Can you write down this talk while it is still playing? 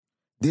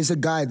There's a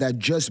guy that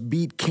just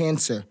beat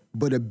cancer,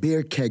 but a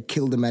beer keg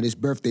killed him at his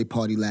birthday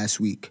party last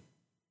week.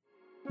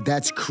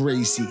 That's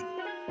crazy.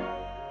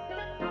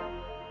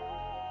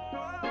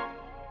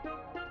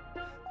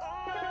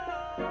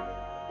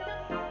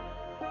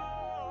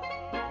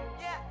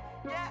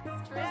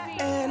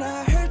 And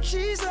I heard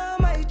she's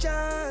on my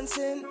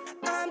Johnson.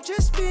 I'm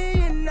just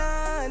being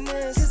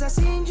honest, cause I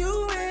seen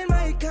you in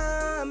my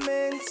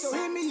comments. So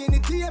hit me in the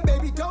DM,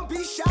 baby, don't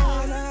be shy.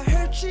 And I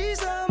heard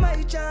she's on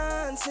my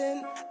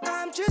Johnson.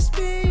 I'm just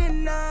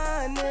being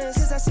honest,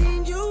 cause I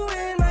seen you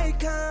in my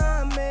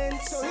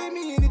comments. So hit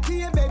me in the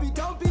DM, baby,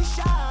 don't be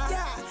shy.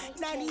 Yeah,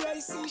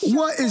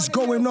 What is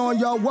going on,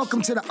 y'all?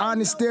 Welcome to the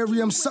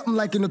Honestarium, something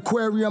like an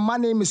aquarium. My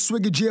name is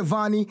Swigger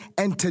Giovanni,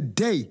 and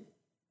today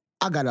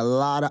I got a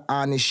lot of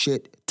honest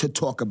shit to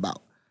talk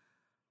about.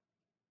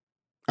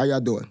 How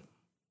y'all doing?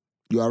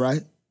 You all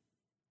right?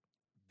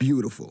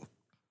 Beautiful.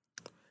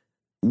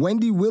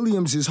 Wendy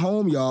Williams is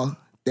home, y'all.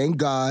 Thank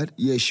God.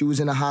 Yeah, she was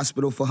in the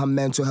hospital for her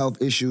mental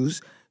health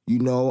issues,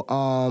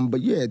 but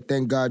yeah,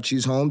 thank God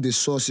she's home. The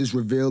sources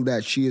revealed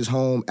that she is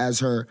home as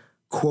her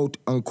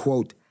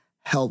quote-unquote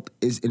health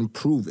is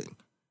improving.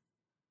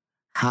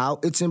 How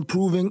it's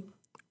improving,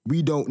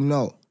 we don't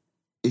know.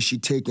 Is she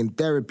taking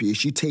therapy? Is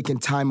she taking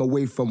time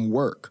away from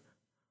work?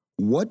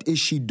 What is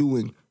she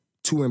doing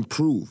to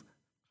improve?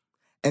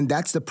 And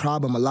that's the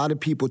problem. A lot of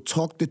people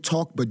talk the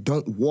talk but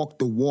don't walk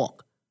the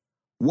walk.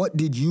 What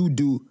did you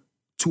do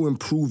to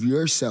improve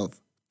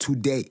yourself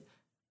today?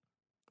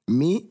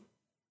 Me,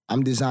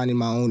 I'm designing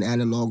my own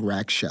analog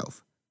rack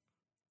shelf.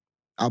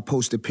 I'll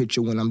post a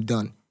picture when I'm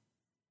done.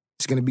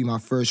 It's going to be my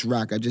first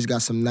rack. I just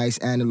got some nice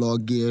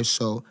analog gear,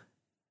 so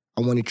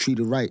I want to treat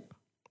it right.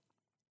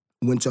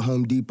 Went to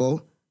Home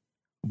Depot,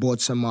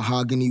 bought some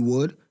mahogany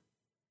wood,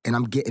 and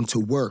I'm getting to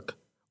work.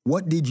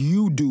 What did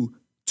you do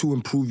to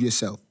improve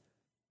yourself?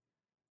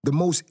 The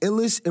most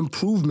illest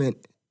improvement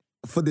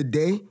for the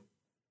day,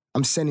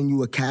 I'm sending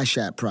you a Cash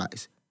App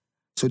prize.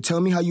 So tell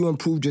me how you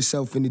improved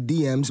yourself in the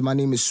DMs. My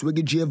name is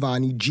Swigger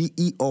Giovanni,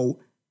 Geovanni,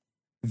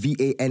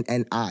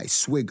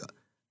 Swigger.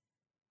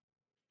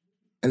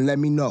 And let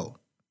me know.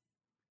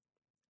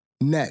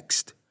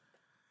 Next,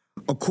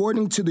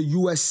 according to the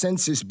U.S.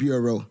 Census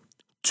Bureau,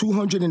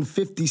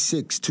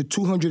 256 to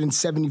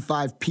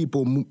 275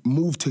 people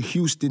move to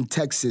Houston,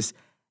 Texas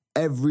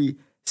every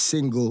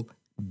single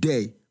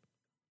day.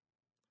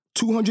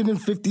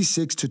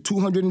 256 to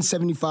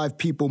 275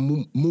 people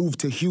move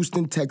to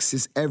Houston,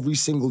 Texas every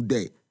single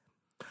day.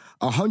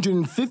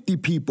 150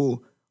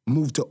 people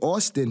move to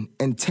Austin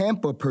and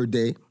Tampa per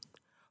day.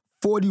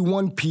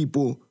 41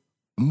 people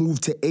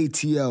move to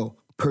ATL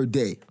per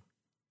day.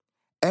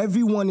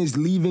 Everyone is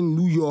leaving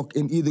New York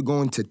and either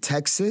going to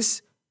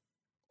Texas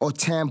or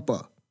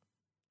Tampa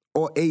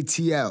or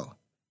ATL.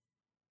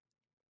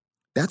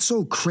 That's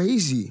so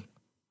crazy.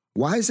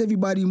 Why is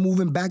everybody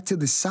moving back to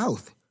the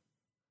South?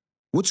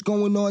 What's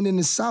going on in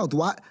the South?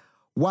 Why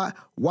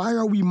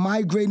are we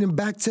migrating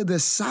back to the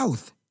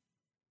South?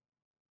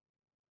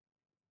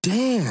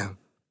 Damn.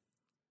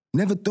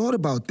 Never thought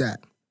about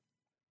that.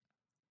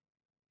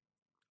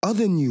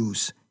 Other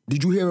news.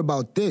 Did you hear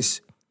about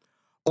this?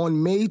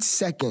 On May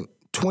 2nd,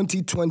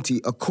 2020,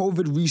 a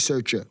COVID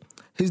researcher,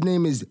 his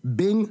name is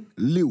Bing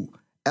Liu,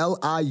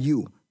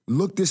 L-I-U.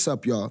 Look this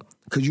up, y'all,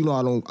 because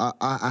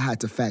I had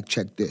to fact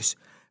check this.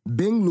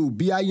 Bing Liu,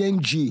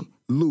 B-I-N-G,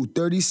 Liu,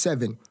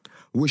 37,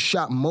 was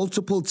shot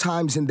multiple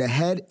times in the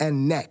head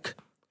and neck.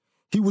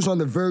 He was on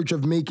the verge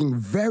of making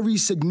very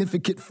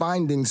significant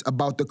findings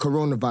about the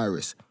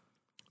coronavirus.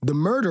 The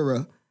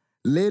murderer,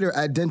 later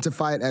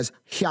identified as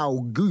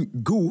Hao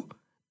Gu,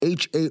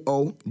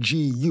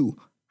 H-A-O-G-U,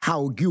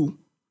 Hao Gu,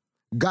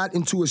 got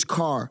into his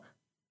car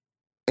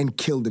and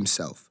killed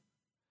himself.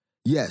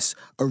 Yes,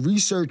 a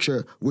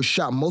researcher was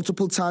shot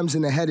multiple times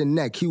in the head and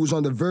neck. He was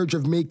on the verge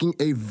of making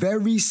a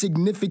very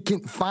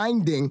significant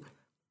finding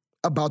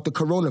about the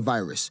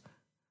coronavirus.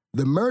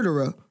 The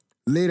murderer,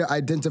 later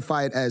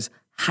identified as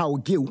Hao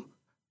Gu,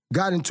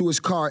 got into his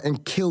car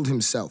and killed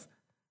himself.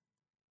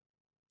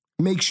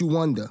 Makes you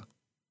wonder.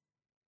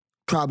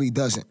 Probably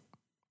doesn't.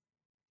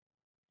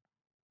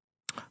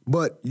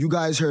 But you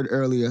guys heard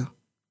earlier,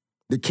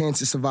 the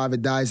cancer survivor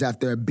dies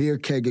after a beer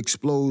keg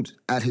explodes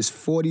at his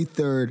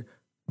 43rd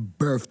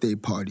birthday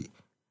party.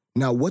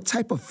 Now, what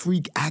type of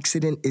freak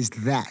accident is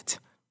that?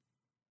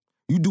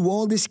 You do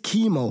all this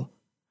chemo,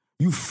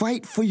 you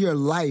fight for your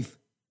life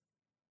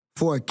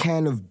for a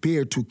can of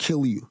beer to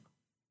kill you.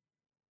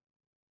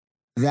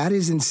 That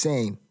is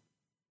insane.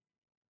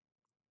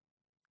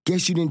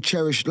 Guess you didn't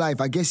cherish life.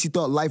 I guess you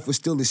thought life was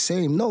still the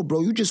same. No,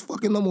 bro, you just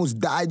fucking almost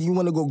died. You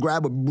want to go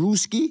grab a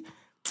brewski?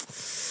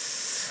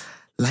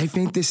 Life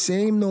ain't the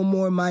same no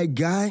more, my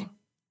guy.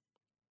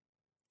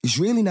 It's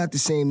really not the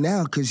same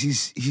now because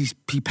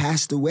he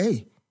passed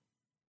away.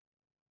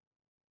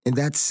 And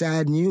that's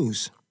sad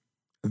news.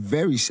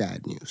 Very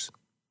sad news.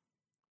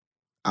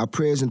 Our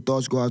prayers and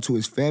thoughts go out to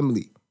his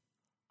family.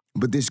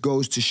 But this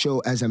goes to show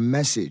as a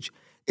message.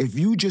 If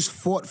you just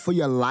fought for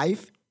your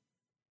life,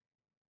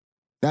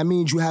 that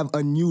means you have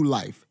a new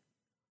life.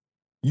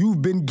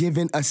 You've been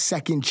given a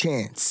second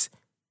chance.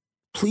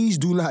 Please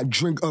do not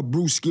drink a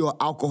brewski or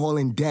alcohol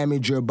and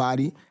damage your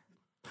body.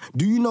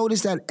 Do you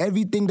notice that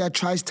everything that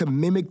tries to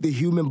mimic the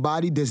human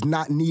body does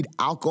not need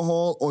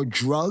alcohol or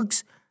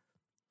drugs?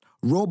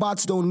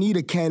 Robots don't need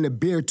a can of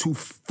beer to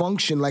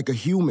function like a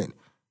human.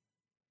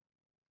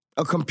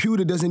 A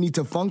computer doesn't need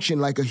to function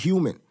like a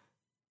human.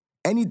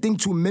 Anything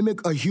to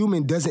mimic a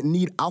human doesn't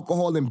need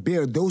alcohol and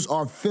beer. Those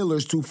are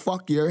fillers to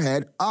fuck your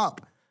head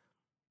up.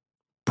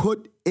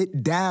 Put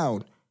it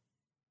down.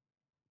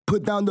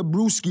 Put down the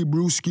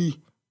brewski.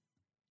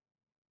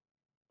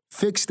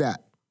 Fix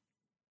that.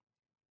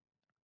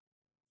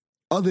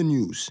 Other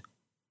news.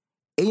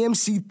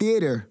 AMC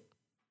Theater,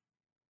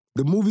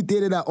 the movie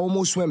theater that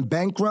almost went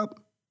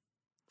bankrupt,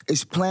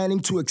 is planning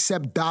to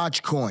accept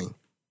Dogecoin.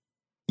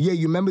 Yeah,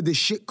 you remember the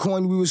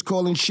shitcoin we was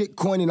calling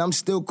shitcoin and I'm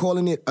still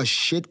calling it a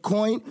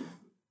shitcoin?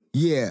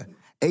 Yeah,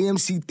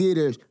 AMC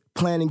Theater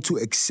planning to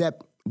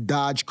accept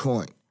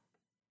Dogecoin.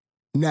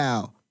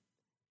 Now,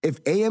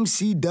 if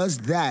AMC does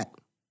that,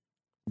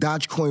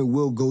 Dogecoin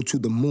will go to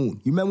the moon.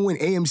 You remember when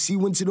AMC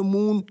went to the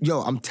moon?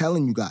 Yo, I'm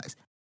telling you guys,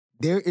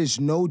 there is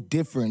no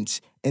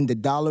difference in the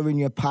dollar in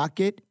your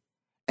pocket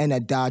and a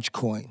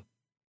Dogecoin.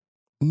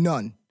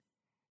 None.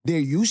 There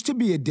used to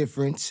be a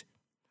difference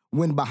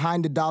when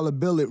behind the dollar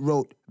bill it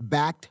wrote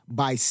backed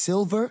by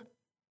silver,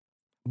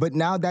 but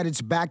now that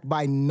it's backed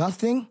by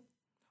nothing,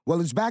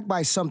 well, it's backed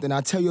by something.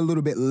 I'll tell you a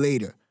little bit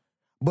later.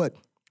 But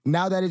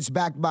now that it's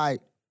backed by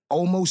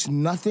almost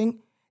nothing,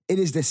 it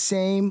is the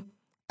same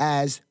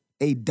as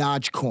a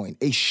Dogecoin,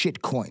 a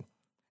shitcoin.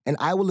 And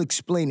I will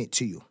explain it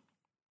to you.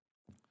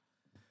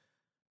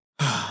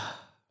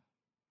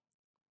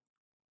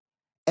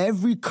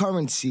 Every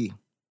currency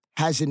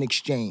has an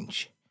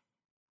exchange.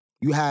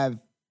 You have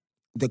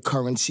the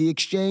currency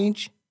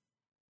exchange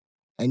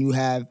and you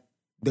have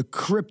the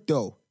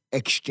crypto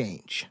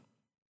exchange.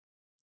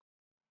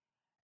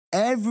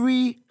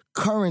 Every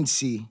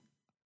currency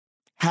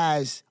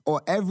has,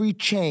 or every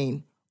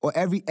chain or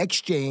every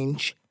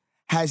exchange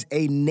has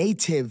a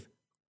native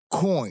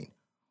coin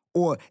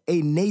or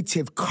a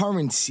native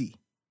currency.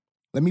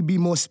 Let me be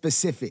more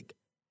specific.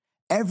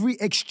 Every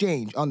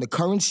exchange on the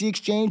currency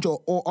exchange or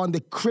on the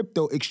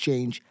crypto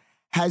exchange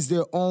has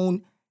their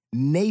own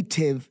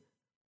native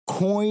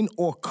coin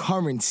or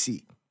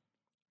currency.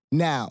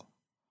 Now,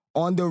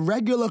 on the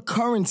regular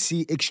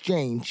currency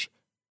exchange,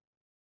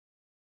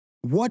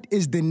 what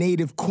is the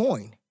native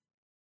coin?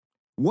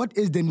 What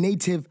is the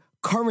native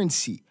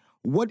currency?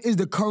 What is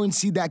the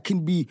currency that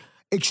can be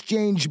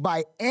exchanged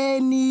by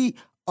any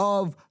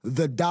of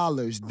the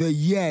dollars, the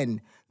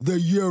yen, the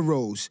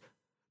euros,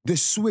 the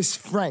Swiss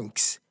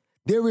francs?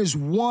 There is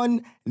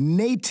one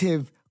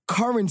native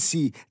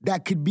currency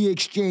that could be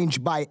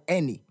exchanged by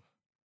any.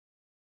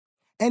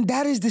 And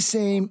that is the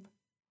same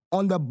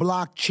on the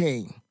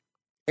blockchain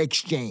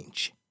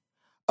exchange.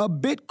 A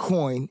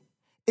BitCoin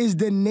is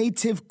the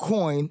native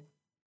coin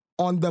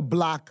on the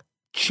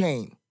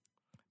blockchain,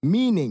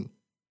 meaning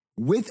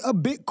with a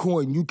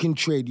Bitcoin, you can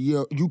trade you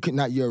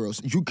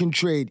can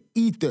trade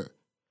Ether,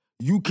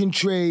 you can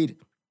trade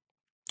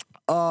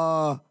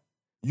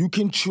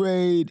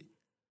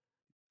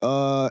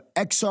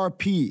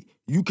XRP,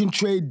 you can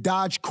trade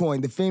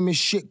Dogecoin, the famous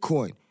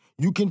shitcoin.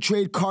 You can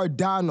trade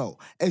Cardano.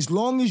 As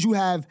long as you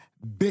have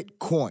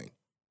Bitcoin,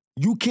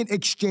 you can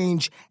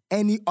exchange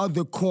any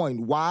other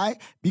coin. Why?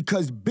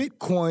 Because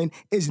Bitcoin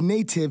is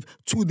native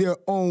to their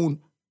own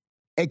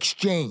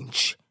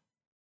exchange,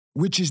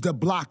 which is the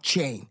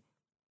blockchain.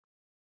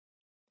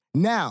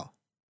 Now,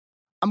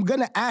 I'm going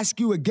to ask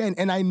you again,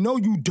 and I know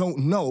you don't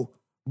know,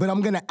 but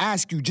I'm going to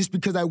ask you just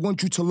because I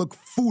want you to look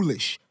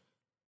foolish.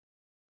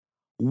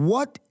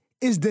 What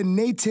is the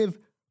native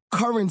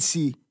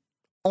currency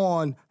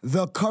on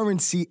the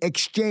currency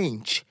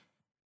exchange?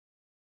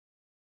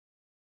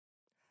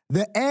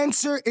 The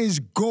answer is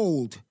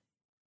gold,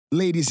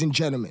 ladies and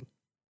gentlemen.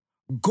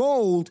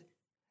 Gold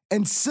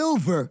and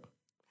silver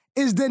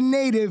is the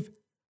native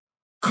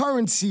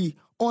currency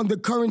on the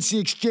currency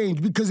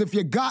exchange, because if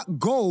you got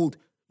gold,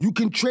 you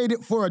can trade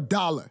it for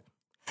 $1.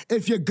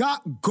 If you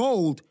got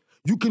gold,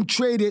 you can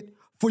trade it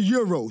for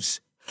euros.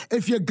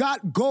 If you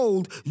got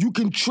gold, you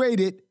can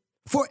trade it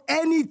for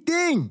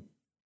anything.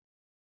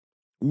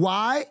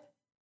 Why?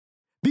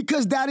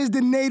 Because that is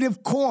the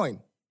native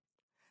coin.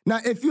 Now,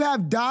 if you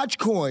have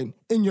Dogecoin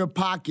in your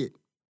pocket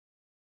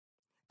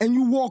and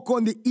you walk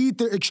on the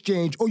Ether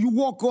exchange or you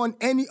walk on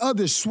any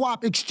other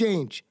swap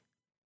exchange,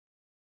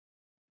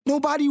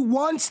 nobody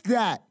wants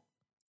that.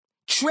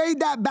 Trade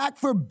that back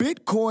for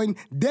Bitcoin,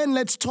 then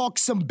let's talk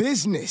some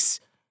business.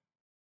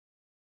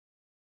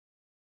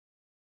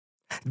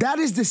 That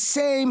is the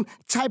same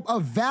type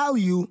of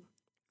value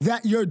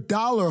that your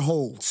dollar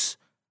holds.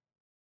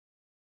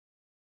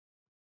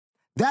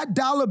 That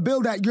dollar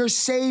bill that you're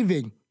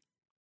saving,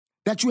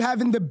 that you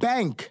have in the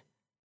bank,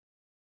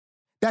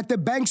 that the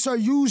banks are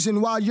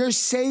using while you're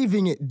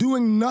saving it,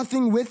 doing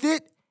nothing with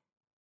it,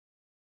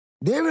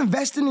 they're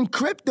investing in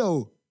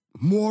crypto,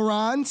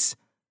 morons.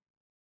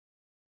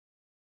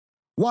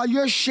 While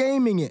you're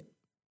shaming it.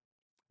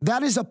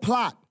 That is a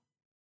plot.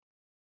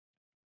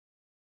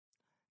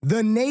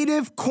 The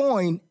native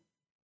coin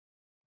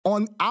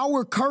on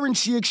our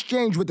currency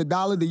exchange with the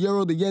dollar, the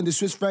euro, the yen, the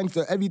Swiss francs,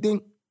 the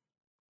everything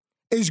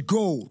is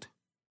gold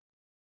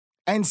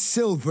and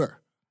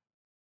silver.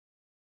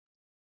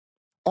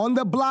 On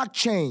the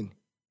blockchain,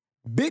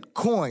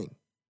 BitCoin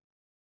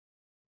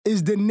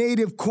is the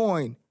native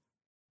coin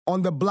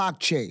on the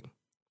blockchain.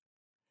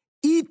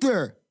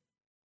 Ether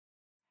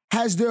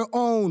has their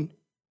own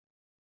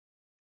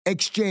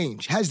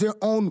exchange, has their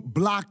own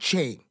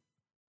blockchain.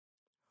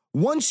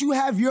 Once you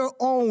have your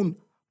own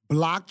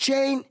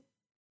blockchain,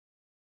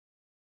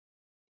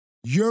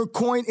 your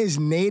coin is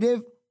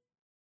native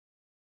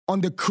on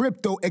the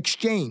crypto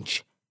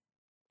exchange,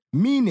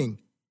 meaning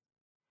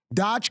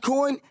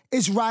Dogecoin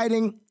is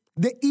riding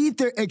the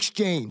Ether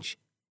exchange.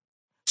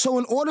 So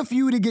in order for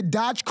you to get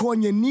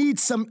Dogecoin, you need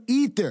some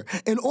Ether.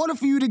 In order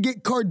for you to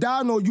get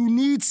Cardano, you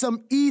need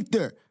some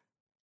Ether.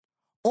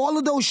 All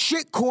of those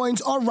shit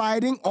coins are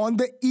riding on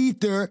the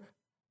Ether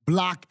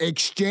block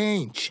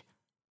exchange.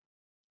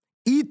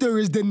 Ether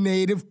is the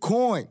native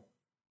coin.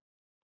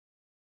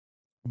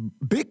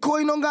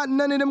 Bitcoin don't got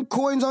none of them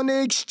coins on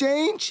the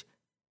exchange.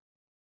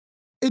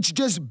 It's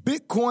just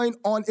Bitcoin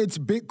on its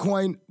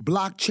Bitcoin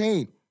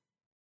blockchain.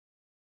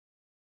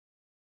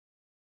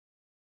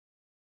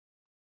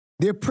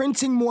 They're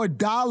printing more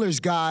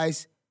dollars,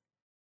 guys.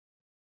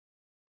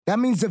 That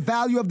means the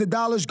value of the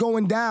dollar's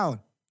going down.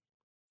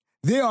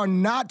 They are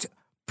not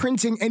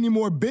printing any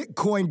more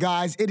Bitcoin,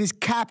 guys. It is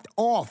capped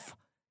off.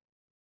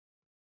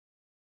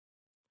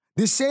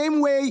 The same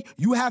way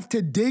you have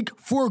to dig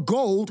for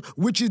gold,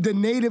 which is the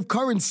native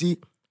currency,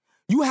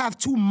 you have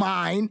to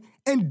mine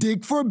and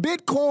dig for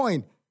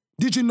Bitcoin.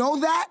 Did you know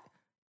that?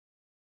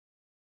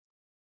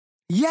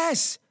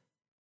 Yes.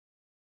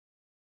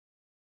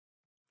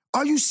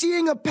 Are you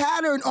seeing a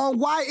pattern on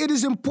why it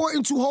is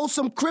important to hold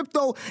some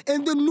crypto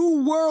in the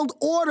new world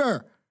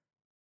order?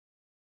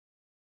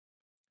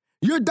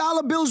 Your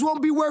dollar bills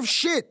won't be worth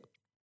shit.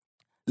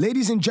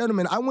 Ladies and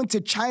gentlemen, I went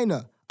to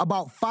China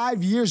about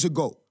 5 years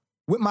ago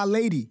with my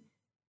lady.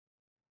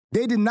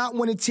 They did not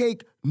want to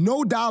take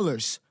no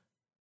dollars.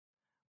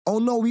 Oh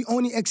no, we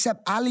only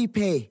accept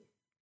Alipay.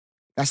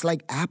 That's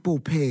like Apple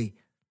Pay.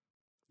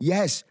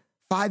 Yes,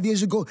 5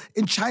 years ago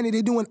in China,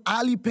 they're doing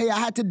Alipay. I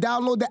had to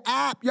download the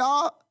app,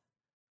 y'all.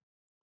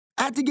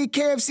 I had to get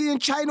KFC in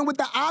China with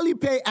the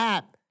Alipay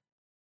app.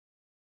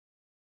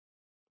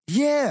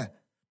 Yeah.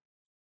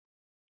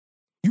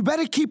 You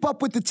better keep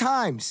up with the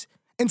times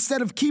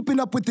instead of keeping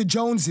up with the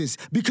Joneses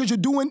because you're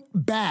doing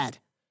bad.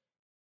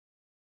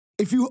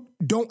 If you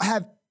don't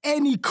have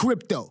any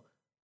crypto,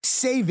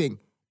 saving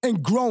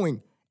and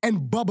growing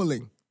and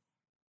bubbling,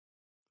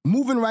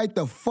 moving right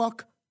the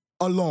fuck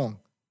along.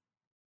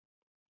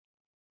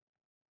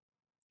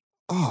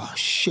 Oh,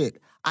 shit.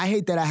 I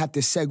hate that I have to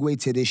segue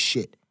to this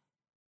shit.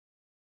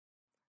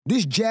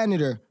 This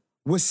janitor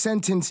was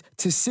sentenced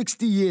to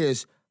 60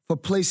 years for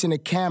placing a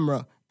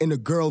camera in a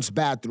girl's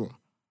bathroom.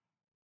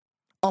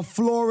 A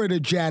Florida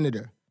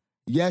janitor.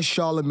 Yes,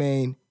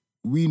 Charlemagne,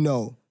 we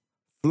know.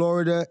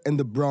 Florida and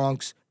the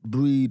Bronx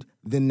breed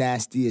the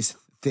nastiest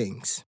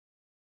things.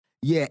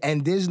 Yeah,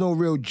 and there's no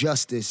real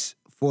justice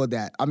for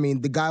that. I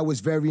mean, the guy was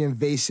very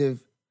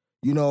invasive.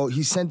 You know,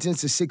 he's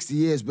sentenced to 60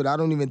 years, but I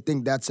don't even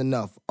think that's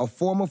enough. A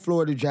former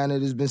Florida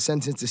janitor has been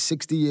sentenced to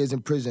 60 years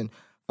in prison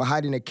for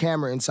hiding a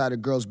camera inside a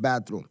girl's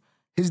bathroom.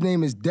 His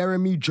name is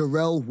Jeremy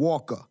Jarrell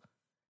Walker.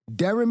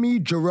 Jeremy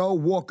Jarrell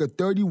Walker,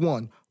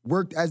 31,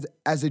 worked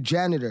as a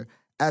janitor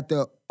at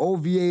the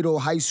Oviedo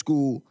High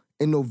School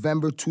in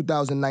November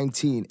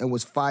 2019 and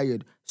was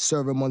fired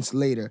several months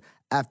later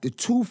after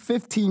two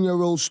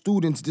 15-year-old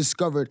students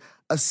discovered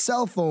a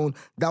cell phone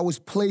that was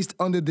placed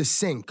under the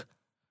sink.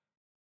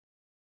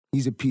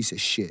 He's a piece of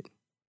shit.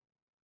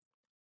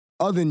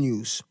 Other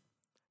news.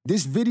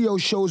 This video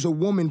shows a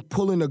woman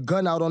pulling a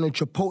gun out on a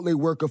Chipotle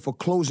worker for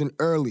closing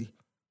early.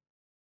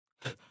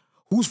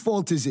 Whose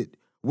fault is it?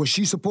 Was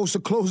she supposed to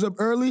close up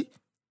early?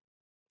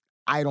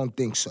 I don't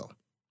think so.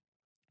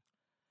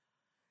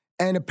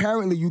 And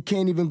apparently you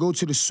can't even go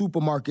to the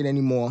supermarket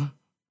anymore.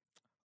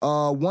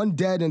 1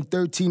 dead and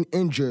 13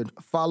 injured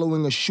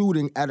following a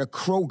shooting at a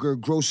Kroger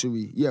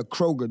grocery. Yeah,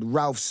 Kroger,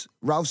 Ralph's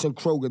and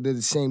Kroger, they're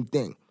the same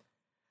thing.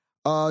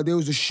 There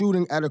was a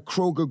shooting at a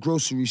Kroger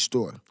grocery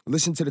store.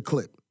 Listen to the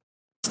clip.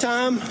 This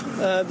time,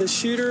 the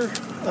shooter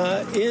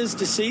is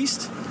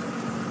deceased.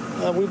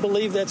 We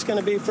believe that's going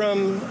to be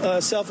from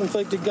a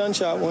self-inflicted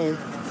gunshot wound.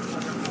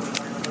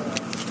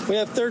 We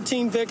have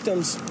 13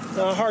 victims.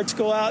 Our hearts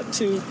go out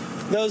to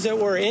those that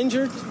were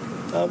injured.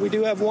 We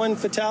do have one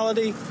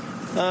fatality,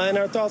 and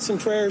our thoughts and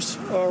prayers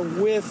are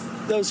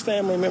with those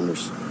family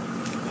members.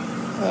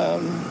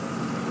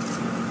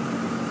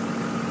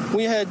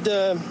 We had,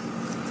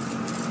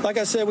 like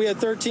I said, we had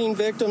 13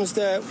 victims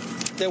that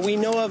we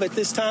know of at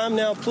this time.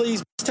 Now,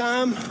 please, this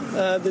time,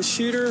 the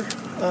shooter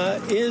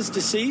is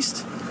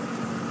deceased.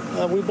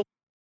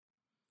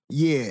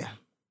 Yeah,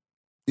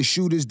 the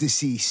shooter's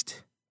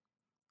deceased.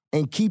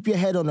 And keep your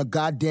head on a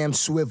goddamn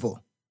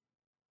swivel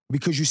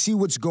because you see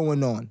what's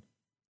going on.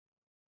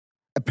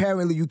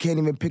 Apparently, you can't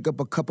even pick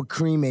up a cup of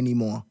cream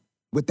anymore.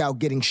 without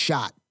getting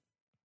shot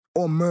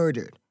or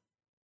murdered.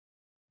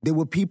 There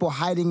were people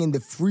hiding in the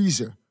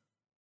freezer,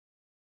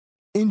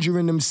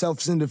 injuring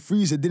themselves in the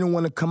freezer, didn't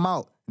want to come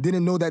out,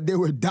 didn't know that they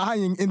were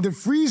dying in the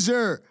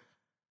freezer.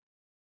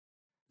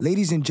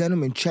 Ladies and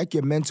gentlemen, check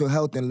your mental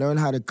health and learn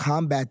how to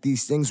combat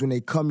these things when they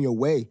come your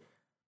way.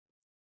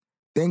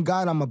 Thank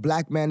God I'm a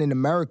black man in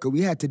America.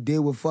 We had to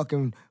deal with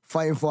fucking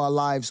fighting for our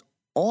lives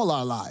all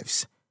our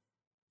lives.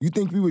 You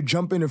think we would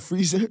jump in the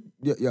freezer?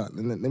 Yeah,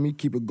 let me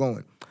keep it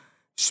going.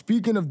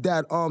 Speaking of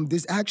that,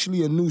 there's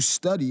actually a new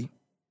study.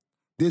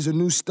 There's a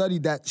new study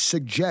that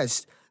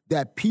suggests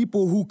that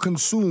people who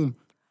consume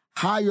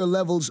higher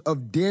levels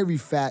of dairy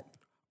fat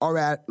are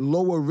at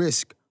lower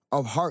risk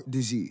of heart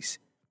disease.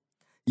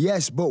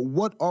 Yes, but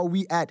what are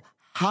we at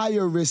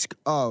higher risk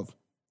of?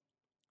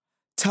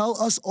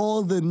 Tell us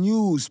all the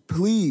news,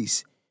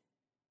 please.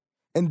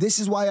 And this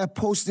is why I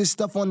post this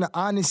stuff on the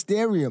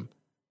Honestarium.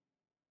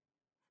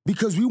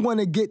 Because we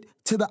want to get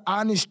to the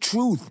honest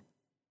truth.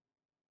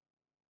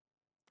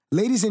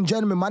 Ladies and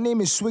gentlemen, my name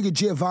is Swigger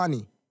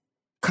Giovanni.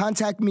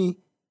 Contact me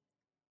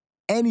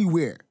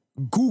anywhere.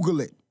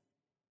 Google it.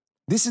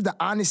 This is the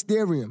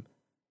Honestarium.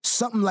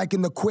 Something like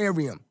an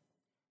aquarium.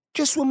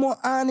 Just with more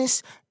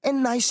honest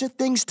and nicer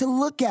things to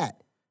look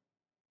at.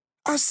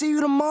 I'll see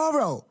you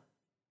tomorrow.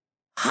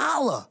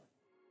 Holla.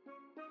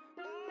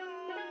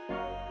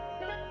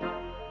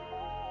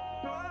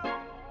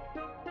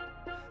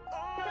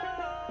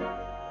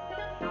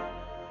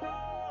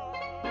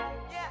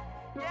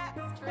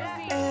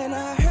 And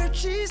I heard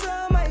she's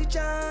on my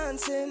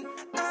Johnson.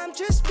 I'm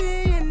just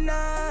being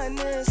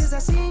honest, cause I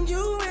seen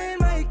you in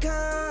my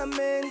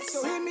comments.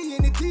 So hit me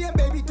in the DM,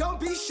 baby, don't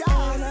be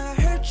shy. And I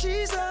heard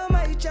she's on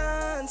my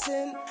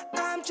Johnson.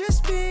 I'm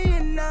just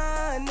being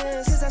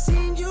honest, cause I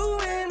seen you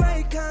in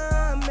my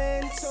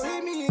comments. So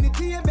hit me in the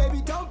DM,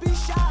 baby, don't be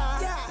shy.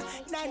 Yeah,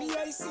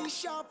 98 C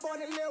sharp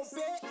on a little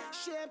bit.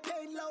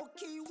 Champagne low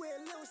key with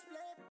a little split.